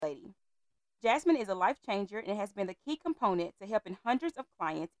Jasmine is a life changer and has been the key component to helping hundreds of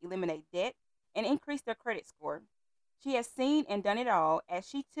clients eliminate debt and increase their credit score. She has seen and done it all as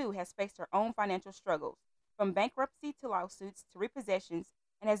she too has faced her own financial struggles, from bankruptcy to lawsuits to repossessions,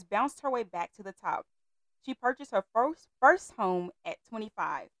 and has bounced her way back to the top. She purchased her first home at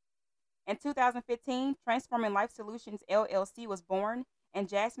 25. In 2015, Transforming Life Solutions LLC was born, and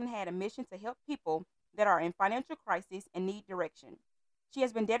Jasmine had a mission to help people that are in financial crisis and need direction. She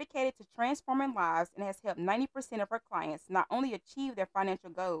has been dedicated to transforming lives and has helped 90% of her clients not only achieve their financial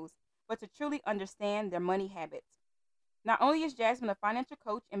goals, but to truly understand their money habits. Not only is Jasmine a financial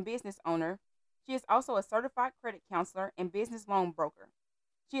coach and business owner, she is also a certified credit counselor and business loan broker.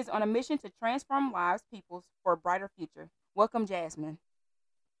 She is on a mission to transform lives, peoples, for a brighter future. Welcome, Jasmine.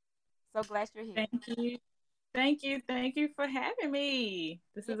 So glad you're here. Thank you. Thank you. Thank you for having me.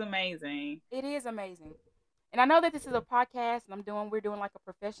 This It, is amazing. it is amazing. And I know that this is a podcast and we're doing like a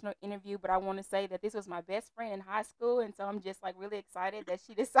professional interview, but I want to say that this was my best friend in high school. And so I'm just like really excited that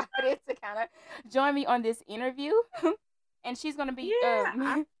she decided to kind of join me on this interview. And she's going to be, Yeah,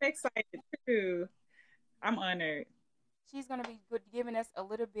 I'm excited too. I'm honored. she's going to be good, giving us a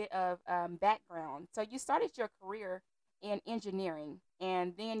little bit of background. So you started your career in engineering,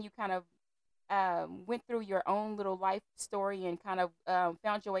 and then you kind of went through your own little life story and kind of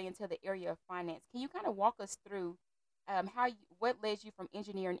found your way into the area of finance. Can you kind of walk us through what led you from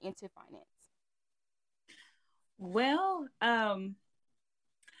engineering into finance? Well,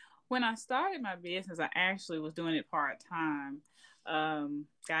 when I started my business, I actually was doing it part time.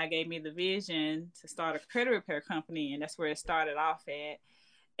 God gave me the vision to start a credit repair company, and that's where it started off at.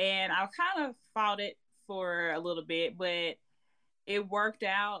 And I kind of fought it for a little bit, but it worked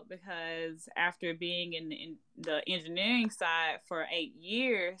out because after being in the engineering side for 8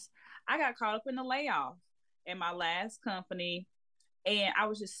 years, I got caught up in the layoff in my last company. And I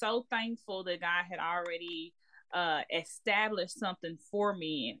was just so thankful that God had already established something for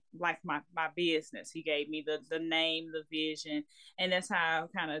me, like my business. He gave me the name, the vision, and that's how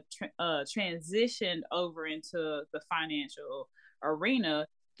I kind of transitioned over into the financial arena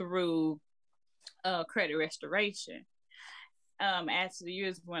through credit restoration. As the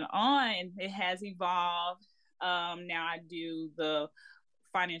years went on, it has evolved. Now I do the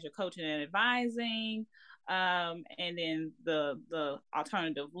financial coaching and advising, and then the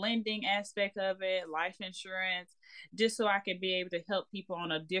alternative lending aspect of it, life insurance, just so I can be able to help people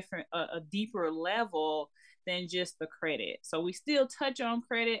on a deeper level than just the credit. So we still touch on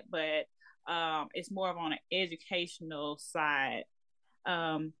credit, but it's more of on an educational side.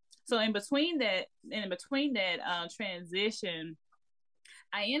 So in between that transition,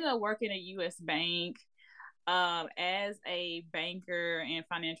 I ended up working at U.S. Bank as a banker and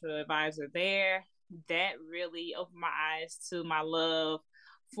financial advisor there. That really opened my eyes to my love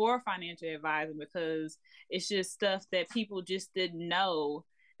for financial advising because it's just stuff that people just didn't know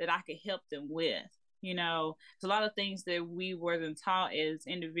that I could help them with. There's a lot of things that we weren't taught as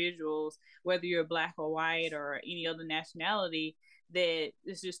individuals, whether you're black or white or any other nationality, that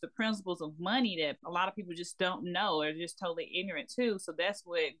it's just the principles of money that a lot of people just don't know or just totally ignorant to. So that's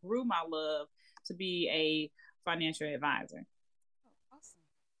what grew my love to be a financial advisor. Oh, awesome.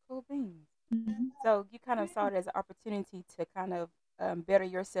 Cool beans. Mm-hmm. So you kind of saw it as an opportunity to kind of better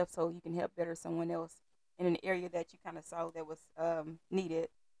yourself so you can help better someone else in an area that you kind of saw that was needed,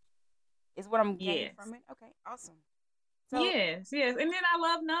 is what I'm gaining Yes. from it. Okay, awesome. So, Yes, yes. And then I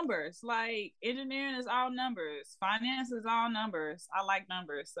love numbers. Like engineering is all numbers. Finance is all numbers. I like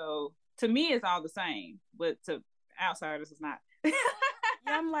numbers. So to me it's all the same. But to outsiders it's not. yeah,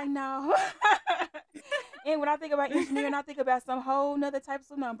 I'm like, no. And when I think about engineering, I think about some whole nother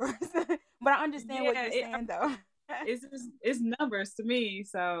types of numbers. But I understand what Yeah, you're saying, though. it's numbers to me.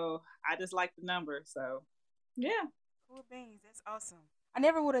 So I just like the numbers. So yeah. Cool beans. That's awesome. I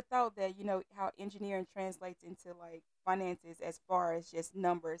never would have thought that, how engineering translates into like finances as far as just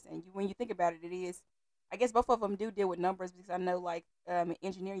numbers. And when you think about it, it is, I guess both of them do deal with numbers because I know like in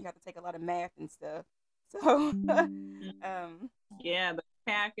engineering, you have to take a lot of math and stuff. So, um, Yeah, the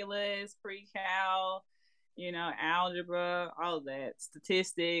calculus, pre-cal, algebra, all of that,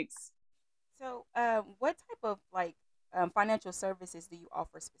 statistics. what type of like financial services do you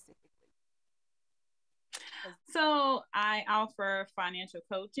offer specifically? 'Cause- So I offer financial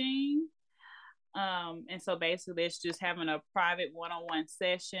coaching. And so basically, it's just having a private one-on-one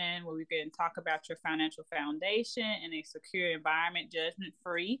session where we can talk about your financial foundation in a secure environment, judgment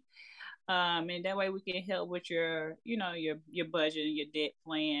free. And that way we can help with your budget and your debt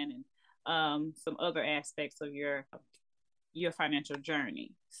plan and some other aspects of your financial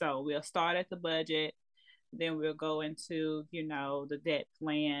journey. So we'll start at the budget, then we'll go into the debt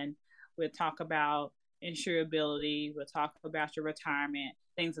plan. We'll talk about insurability. We'll talk about your retirement,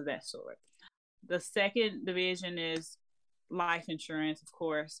 things of that sort. The second division is life insurance, of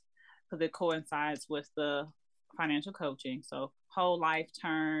course, because it coincides with the financial coaching. So whole life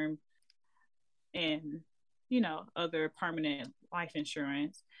term and other permanent life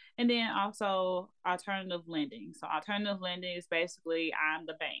insurance. And then also alternative lending. So alternative lending is basically I'm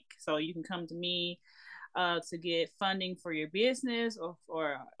the bank. So you can come to me to get funding for your business or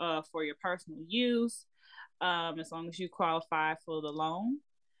for your personal use. As long as you qualify for the loan,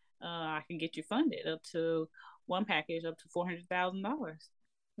 I can get you funded up to one package up to $400,000.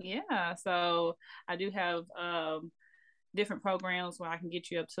 Yeah, so I do have different programs where I can get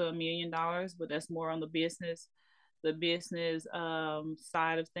you up to $1 million, but that's more on the business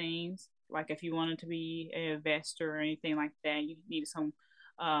side of things. Like if you wanted to be an investor or anything like that, you need some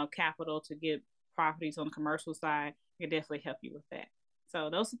capital to get properties on the commercial side. I can definitely help you with that. So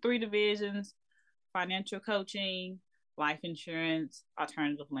those are three divisions: financial coaching, life insurance,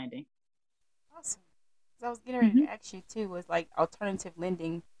 alternative lending. Awesome. So I was getting ready Mm-hmm. to ask you too, was like alternative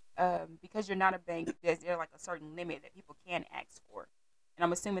lending, because you're not a bank, is there like a certain limit that people can ask for? And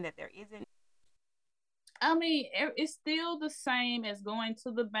I'm assuming that there isn't. I mean, it's still the same as going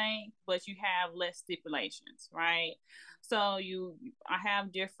to the bank, but you have less stipulations, right? So I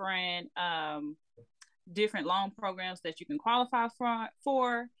have different loan programs that you can qualify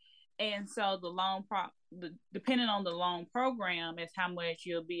for, and so depending on the loan program is how much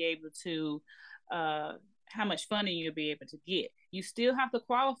you'll be able to, uh, how much funding you'll be able to get. You still have to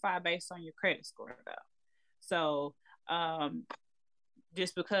qualify based on your credit score, though. So um,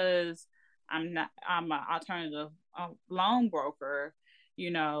 just because I'm an alternative loan broker,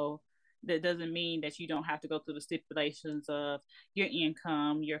 you know, that doesn't mean that you don't have to go through the stipulations of your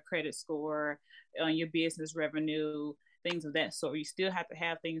income, your credit score, your business revenue, things of that sort. You still have to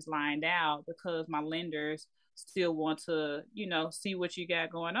have things lined out because my lenders still want to, see what you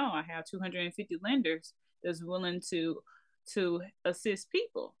got going on. I have 250 lenders that's willing to assist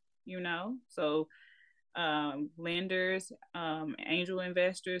people, so lenders, angel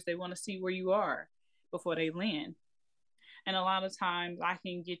investors, they want to see where you are before they lend. And a lot of times I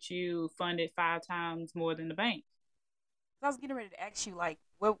can get you funded 5 times more than the bank. So I was getting ready to ask you, like,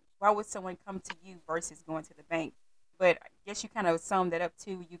 why would someone come to you versus going to the bank? But I guess you kind of summed that up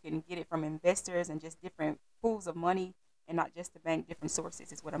too. You can get it from investors and just different pools of money, and not just the bank. Different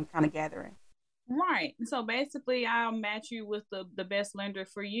sources is what I'm kind of gathering. Right. So basically, I'll match you with the best lender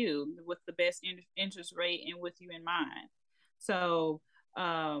for you, with the best interest rate, and with you in mind. So,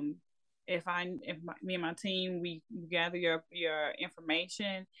 um, if me and my team, we gather your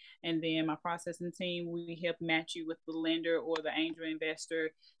information, and then my processing team, we help match you with the lender or the angel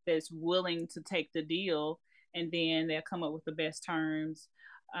investor that's willing to take the deal, and then they'll come up with the best terms,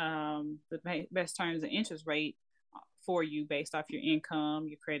 best terms and interest rate for you based off your income,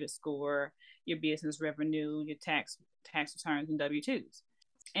 your credit score, your business revenue, your tax returns and W-2s.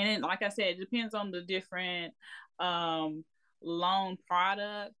 And then, like I said, it depends on the different um, loan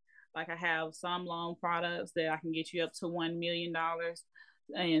product. Like I have some loan products that I can get you up to $1 million,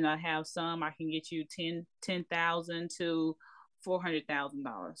 and I have some I can get you ten thousand to $400,000.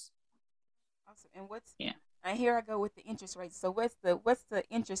 Awesome. And what's Yeah. and here I go with the interest rate. So what's the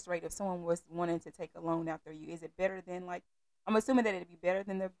interest rate if someone was wanting to take a loan out there? You Is it better than, like, I'm assuming that it'd be better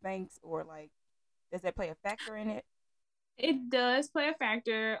than the banks, or like, does that play a factor in it? It does play a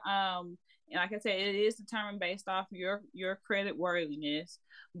factor. And like I said, it is determined based off your credit worthiness,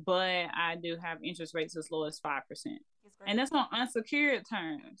 but I do have interest rates as low as 5%. It's great. And that's on unsecured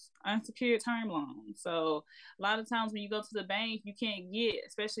terms, unsecured term loans. So a lot of times when you go to the bank, you can't get,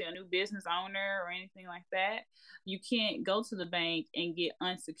 especially a new business owner or anything like that, you can't go to the bank and get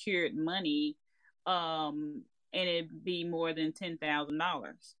unsecured money, and it be more than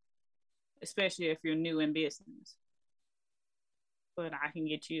 $10,000, especially if you're new in business. But I can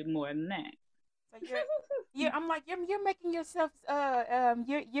get you more than that. So I'm like, you're making yourself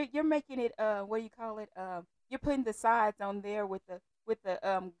you're making it, what do you call it, you're putting the sides on there with the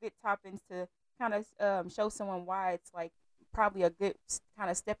good toppings to kind of show someone why it's like probably a good kind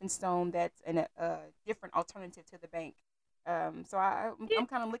of stepping stone, that's in a different alternative to the bank. So Yeah, I'm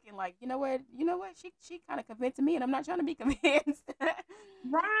kind of looking like, you know what, she kind of convincing me, and I'm not trying to be convinced.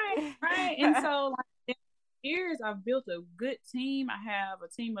 right, right. And so, like, in years, I've built a good team. I have a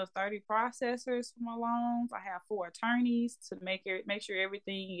team of 30 processors for my loans. I have 4 attorneys to make sure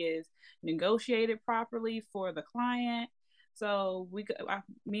everything is negotiated properly for the client. So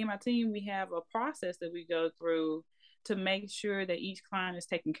me and my team, we have a process that we go through to make sure that each client is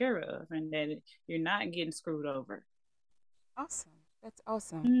taken care of and that you're not getting screwed over. Awesome. That's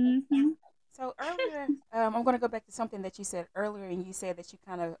awesome. Mm-hmm. So earlier, I'm going to go back to something that you said earlier, and you said that you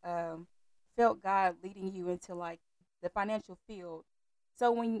kind of felt God leading you into like the financial field.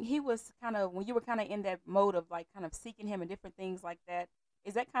 So when you were kind of in that mode of like kind of seeking Him and different things like that,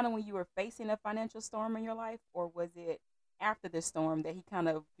 is that kind of when you were facing a financial storm in your life, or was it after the storm that He kind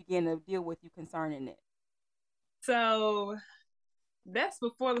of began to deal with you concerning it? So that's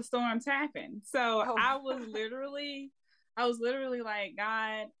before the storms happened. So Oh, I was literally like,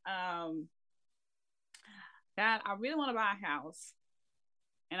 God, I really want to buy a house.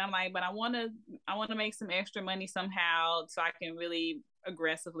 And I'm like, but I want to make some extra money somehow so I can really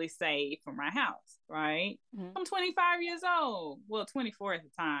aggressively save for my house, right? hmm. I'm 25 years old, well, 24 at the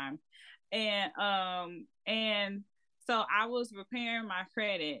time, and so I was repairing my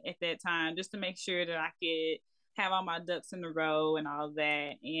credit at that time just to make sure that I could have all my ducks in a row and all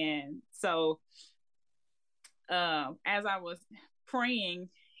that. And so as I was praying,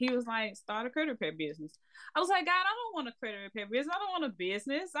 he was like, start a credit repair business. I was like, God, I don't want a credit repair business. I don't want a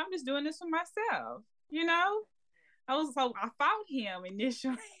business. I'm just doing this for myself, you know? I fought him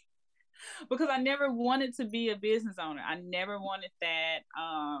initially because I never wanted to be a business owner. I never wanted that.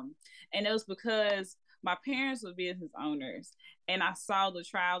 And it was because my parents were business owners and I saw the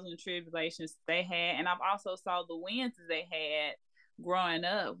trials and tribulations they had. And I've also saw the wins that they had growing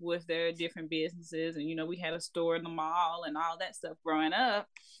up with their different businesses. And, you know, we had a store in the mall and all that stuff growing up,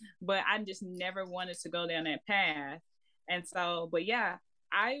 but I just never wanted to go down that path. And so, but yeah,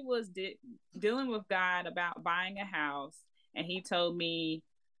 I was dealing with God about buying a house, and He told me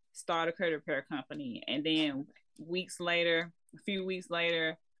start a credit repair company. And then a few weeks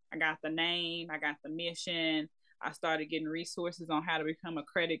later, I got the name, I got the mission. I started getting resources on how to become a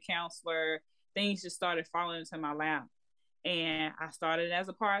credit counselor. Things just started falling into my lap. And I started as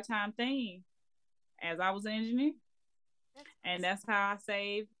a part time thing as I was an engineer. That's And awesome. that's how I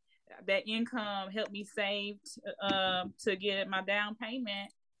saved. That income helped me save to get my down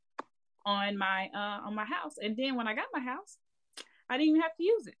payment on my house. And then when I got my house, I didn't even have to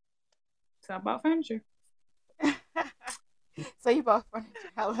use it. So I bought furniture. So you bought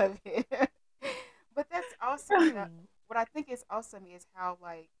furniture. I love it. But that's awesome. And what I think is awesome is how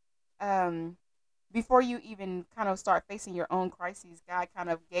like um before you even kind of start facing your own crises, God kind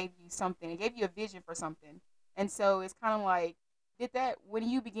of gave you something. It gave you a vision for something. And so it's kind of like, did that when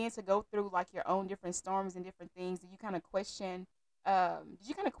you began to go through like your own different storms and different things, did you kind of question? Did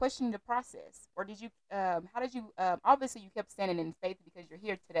you kind of question the process, or did you? How did you? Obviously, you kept standing in faith because you're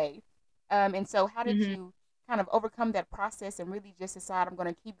here today. And so, how did Mm-hmm. you kind of overcome that process and really just decide I'm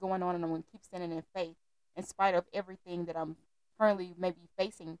going to keep going on and I'm going to keep standing in faith in spite of everything that I'm currently maybe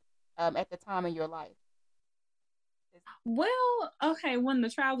facing at the time in your life? Well, okay, when the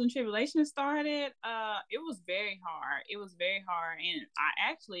trials and tribulations started, it was very hard. It was very hard, and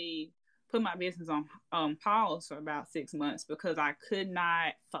I actually put my business on pause for about 6 months because I could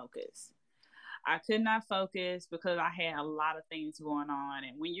not focus. I could not focus because I had a lot of things going on,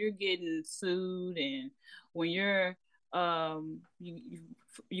 and when you're getting sued, and when you're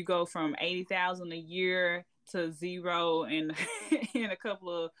you go from 80,000 a year to zero in in a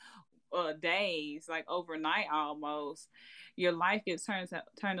couple of days, like overnight almost, your life gets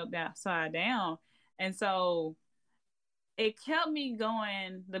turned upside down. And so it kept me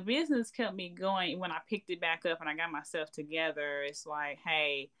going. The business kept me going when I picked it back up and I got myself together. It's like,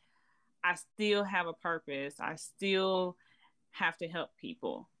 hey, I still have a purpose. I still have to help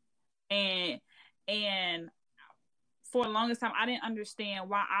people. And and for the longest time I didn't understand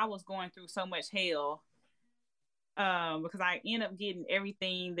why I was going through so much hell, because I end up getting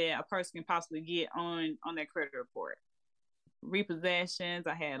everything that a person can possibly get on their credit report. Repossessions,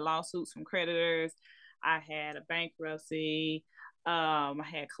 I had lawsuits from creditors, I had a bankruptcy, I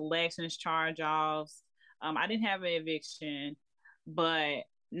had collections charge offs. I didn't have an eviction, but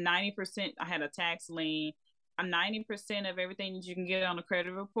 90% I had a tax lien. 90% of everything that you can get on a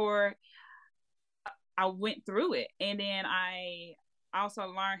credit report, I went through it. And then I also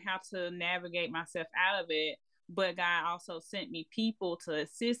learned how to navigate myself out of it. But God also sent me people to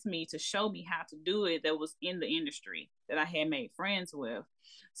assist me, to show me how to do it, that was in the industry that I had made friends with.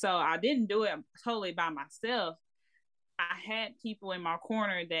 So I didn't do it totally by myself. I had people in my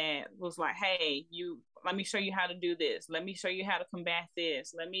corner that was like, hey, let me show you how to do this. Let me show you how to combat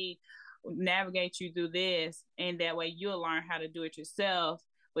this. Let me navigate you through this. And that way you'll learn how to do it yourself.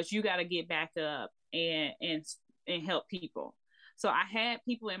 But you got to get back up and help people. So I had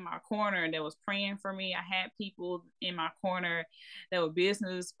people in my corner that was praying for me. I had people in my corner that were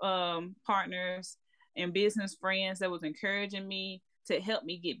business partners and business friends that was encouraging me to help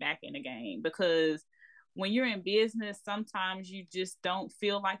me get back in the game, because when you're in business, sometimes you just don't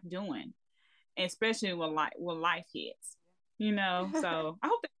feel like doing, especially when life hits, you know. So I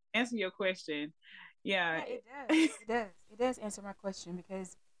hope that answer your question. Yeah. Yeah, it does. It does. It does answer my question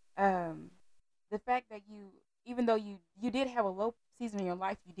because um, the fact that even though you did have a low season in your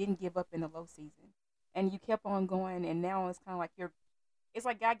life, you didn't give up in the low season, and you kept on going, and now it's kind of like you're. It's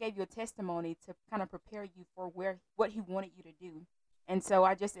like God gave you a testimony to kind of prepare you for what He wanted you to do, and so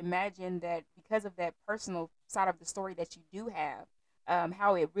I just imagine that because of that personal side of the story that you do have,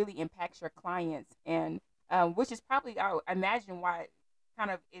 how it really impacts your clients, and which is probably I imagine why it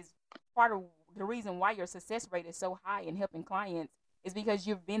kind of is part of the reason why your success rate is so high in helping clients is because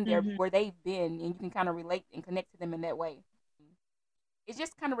you've been there Mm-hmm. where they've been and you can kind of relate and connect to them in that way. It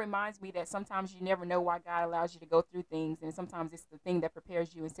just kind of reminds me that sometimes you never know why God allows you to go through things, and sometimes it's the thing that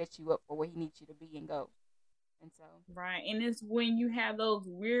prepares you and sets you up for where He needs you to be and go. And so, Right. And it's when you have those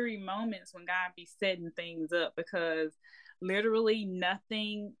weary moments when God be setting things up, because literally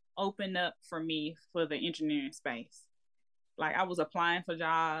nothing opened up for me for the engineering space. Like I was applying for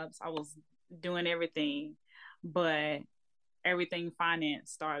jobs, I was doing everything, but everything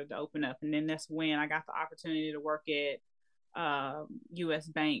finance started to open up. And then that's when I got the opportunity to work at US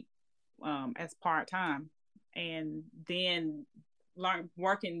Bank as part time. And then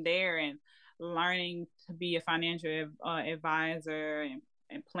working there and learning to be a financial advisor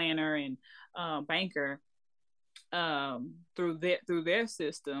and planner and banker through their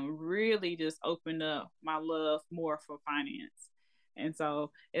system really just opened up my love more for finance. And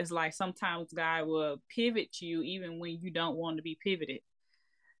so it's like sometimes God will pivot you even when you don't want to be pivoted,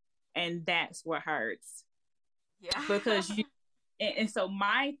 and that's what hurts yeah. because you. And so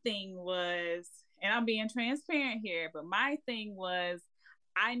my thing was, and I'm being transparent here, but my thing was,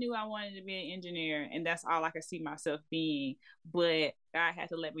 I knew I wanted to be an engineer, and that's all I could see myself being. But God had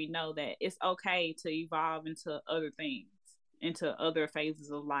to let me know that it's okay to evolve into other things, into other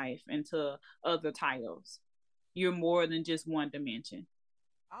phases of life, into other titles. You're more than just one dimension.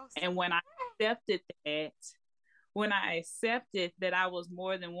 Awesome. And accepted that, when I accepted that I was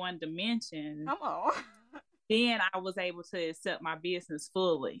more than one dimension, Come on. then I was able to accept my business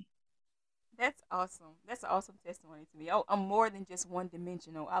fully. That's awesome. That's an awesome testimony to me. Oh, I'm more than just one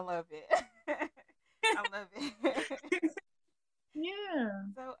dimensional. I love it. I love it. Yeah.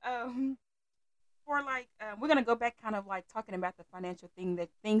 So, for like, we're gonna go back, kind of like talking about the financial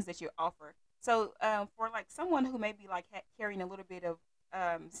things that you offer. So, for like someone who may be like carrying a little bit of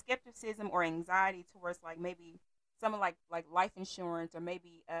skepticism or anxiety towards like maybe some of like life insurance or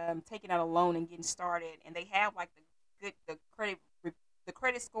maybe taking out a loan and getting started, and they have like the the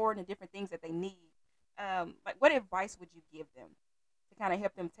credit score and the different things that they need. Like, what advice would you give them to kind of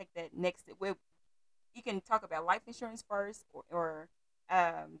help them take that next step? Well, you can talk about life insurance first, or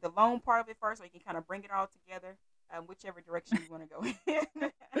the loan part of it first, or you can kind of bring it all together, whichever direction you want to go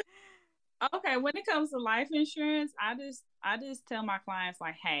in. Okay, when it comes to life insurance, I just tell my clients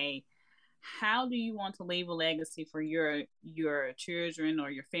like, hey, how do you want to leave a legacy for your children or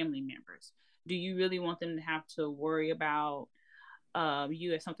your family members? Do you really want them to have to worry about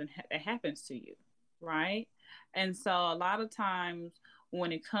you if something that happens to you, right? And so a lot of times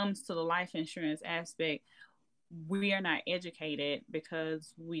when it comes to the life insurance aspect, we are not educated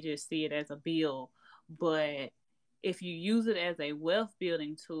because we just see it as a bill. But if you use it as a wealth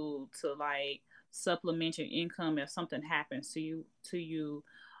building tool to like supplement your income if something happens to you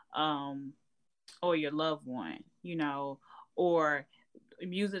um or your loved one, or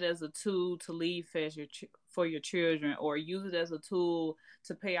use it as a tool to leave for your children, or use it as a tool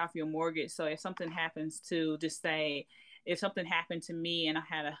to pay off your mortgage. So if something happens to, just say, if something happened to me and I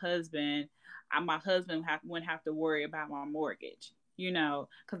had a husband, my husband wouldn't have to worry about my mortgage,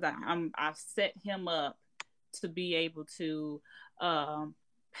 because I've set him up to be able to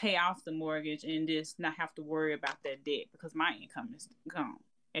pay off the mortgage and just not have to worry about that debt because my income is gone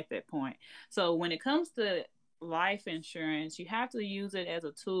at that point. So when it comes to life insurance, you have to use it as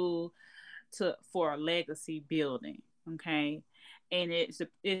a tool for legacy building. Okay. And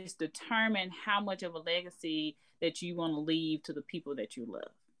it's determined how much of a legacy that you want to leave to the people that you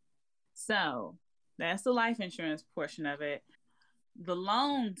love. So that's the life insurance portion of it. The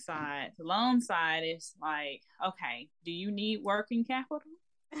loan side is like, okay, do you need working capital?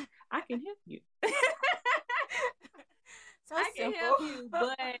 I can help you. So I can simple. help you,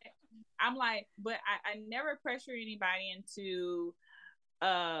 but I never pressure anybody into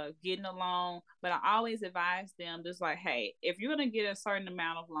getting a loan, but I always advise them, just like, hey, if you're gonna get a certain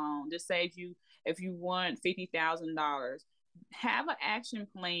amount of loan, just say if you want $50,000, have an action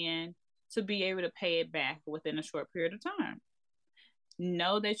plan to be able to pay it back within a short period of time.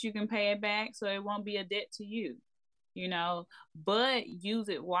 know that you can pay it back so it won't be a debt to you, you know, but use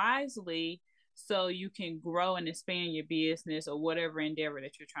it wisely so you can grow and expand your business or whatever endeavor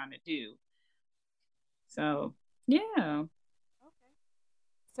that you're trying to do. So, yeah. Okay.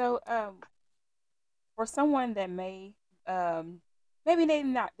 So, for someone that may, maybe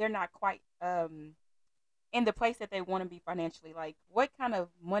they're not quite in the place that they want to be financially, like what kind of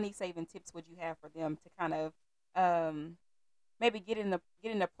money saving tips would you have for them to kind of um maybe get in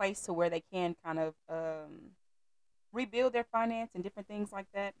a place to where they can kind of rebuild their finance and different things like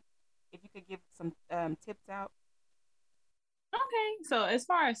that? If you could give some tips out. Okay. So, as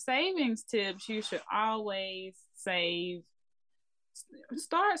far as savings tips, you should always save,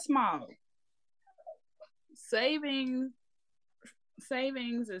 start small. Saving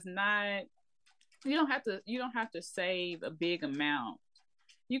savings is not, you don't have to save a big amount.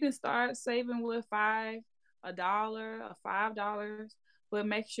 You can start saving with a dollar or $5, but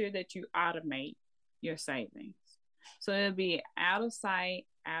make sure that you automate your savings. So it'll be out of sight,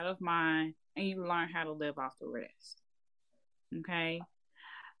 out of mind, and you learn how to live off the rest. Okay.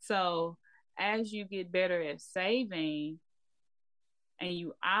 So as you get better at saving and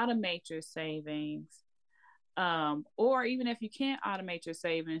you automate your savings, or even if you can't automate your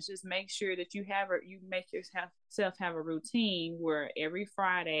savings, just make sure that you make yourself have a routine where every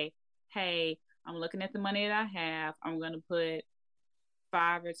Friday, hey, I'm looking at the money that I have. I'm going to put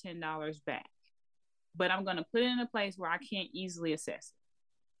 $5 or $10 back, but I'm going to put it in a place where I can't easily access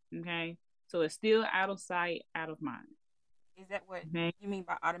it. Okay, so it's still out of sight, out of mind. Is that what Okay. you mean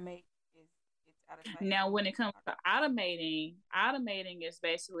by automate? Is it's out of sight, out Now, of when it comes mind? to automating is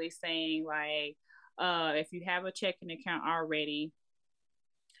basically saying like, if you have a checking account already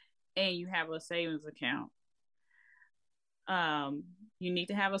and you have a savings account, um, you need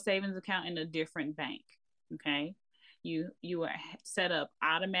to have a savings account in a different bank. Okay, you set up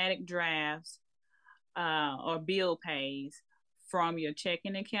automatic drafts or bill pays from your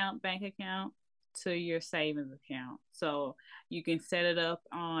checking account, bank account to your savings account. So you can set it up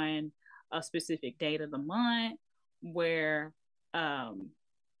on a specific date of the month where um,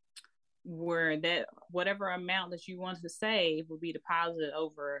 where that whatever amount that you want to save will be deposited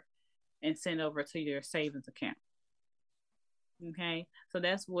over and sent over to your savings account. Okay, so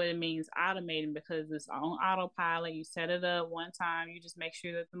that's what it means automating, because it's on autopilot. You set it up one time, you just make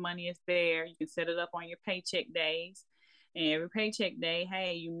sure that the money is there. You can set it up on your paycheck days, and every paycheck day,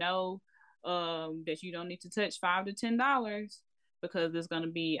 hey, that you don't need to touch $5 to $10 because it's going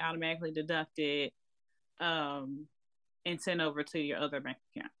to be automatically deducted um, and sent over to your other bank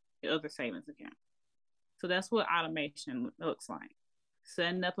account, your other savings account. So that's what automation looks like.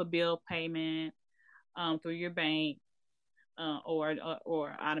 Setting up a bill payment through your bank, or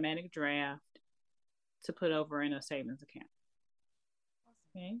automatic draft to put over in a savings account. Awesome.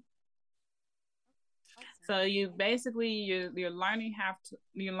 Okay. Awesome. So you Thank basically you're learning how to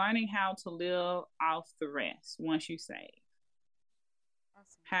live off the rest once you save.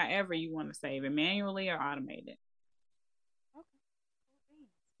 awesome. However you want to save it, manually or automated. Okay. Cool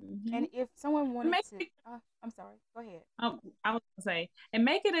beans. Mm-hmm. And if someone wanted Make to, it, I'm sorry. Go ahead. I was gonna say, and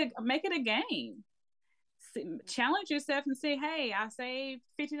make it a game. Challenge yourself and say, hey, I saved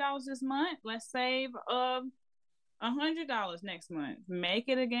 $50 this month. Let's save $100 next month. Make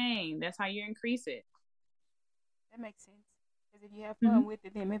it a game. That's how you increase it. That makes sense. Because if you have Mm-hmm. fun with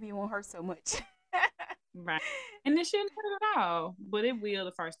it, then maybe it won't hurt so much. Right. And it shouldn't hurt at all, but it will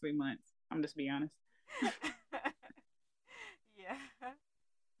the first 3 months. I'm just be honest. Yeah.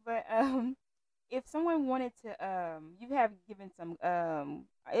 But if someone wanted to, you have given some.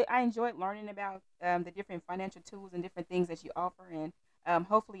 I enjoyed learning about the different financial tools and different things that you offer, and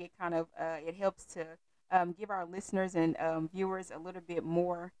hopefully it kind of it helps to give our listeners and viewers a little bit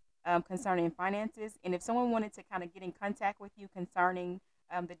more concerning finances. And if someone wanted to kind of get in contact with you concerning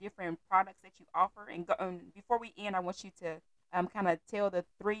the different products that you offer, and before we end, I want you to kind of tell the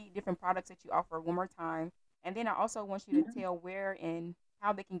three different products that you offer one more time, and then I also want you to Mhm. tell where and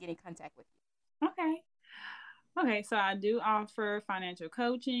how they can get in contact with you. Okay. Okay. So I do offer financial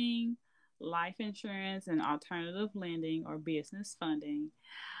coaching, life insurance, and alternative lending or business funding.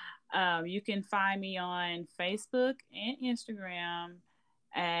 You can find me on Facebook and Instagram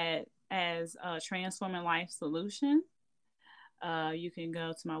as Transforming Life Solution. You can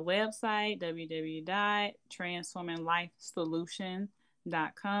go to my website,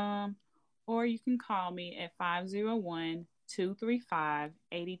 www.transforminglifesolution.com, or you can call me at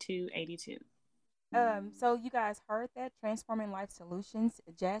 501-235-8282. So you guys heard that Transforming Life Solutions.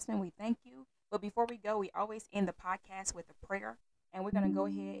 Jasmine, we thank you. But before we go, we always end the podcast with a prayer, and we're gonna go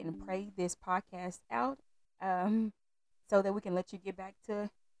ahead and pray this podcast out. Um, so that we can let you get back to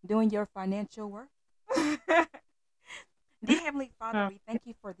doing your financial work. Dear Heavenly Father, Oh, we thank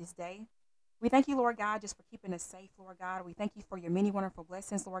you for this day. We thank you, Lord God, just for keeping us safe, Lord God. We thank you for your many wonderful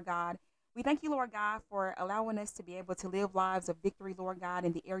blessings, Lord God. We thank you, Lord God, for allowing us to be able to live lives of victory, Lord God,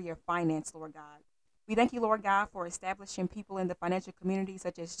 in the area of finance, Lord God. We thank you, Lord God, for establishing people in the financial community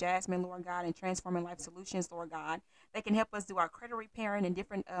such as Jazmine, Lord God, and Transforming Life Solutions, Lord God, that can help us do our credit repairing and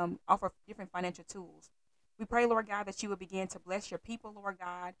different offer different financial tools. We pray, Lord God, that you would begin to bless your people, Lord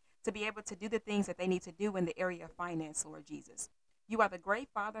God, to be able to do the things that they need to do in the area of finance, Lord Jesus. You are the great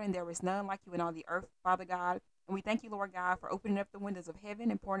Father, and there is none like you in all the earth, Father God. And we thank you, Lord God, for opening up the windows of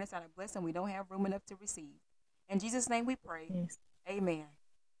heaven and pouring us out a blessing we don't have room enough to receive. In Jesus' name we pray. yes. Amen.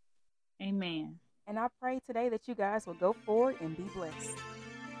 Amen. And I pray today that you guys will go forward and be blessed.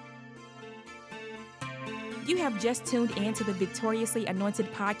 You have just tuned in to the Victoriously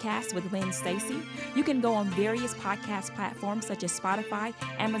Anointed podcast with Lynn Stacy. You can go on various podcast platforms such as Spotify,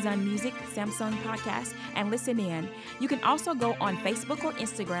 Amazon Music, Samsung Podcasts, and listen in. You can also go on Facebook or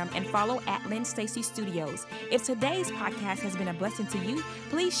Instagram and follow at Lynn Stacy Studios. If today's podcast has been a blessing to you,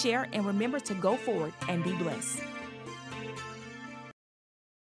 please share and remember to go forward and be blessed.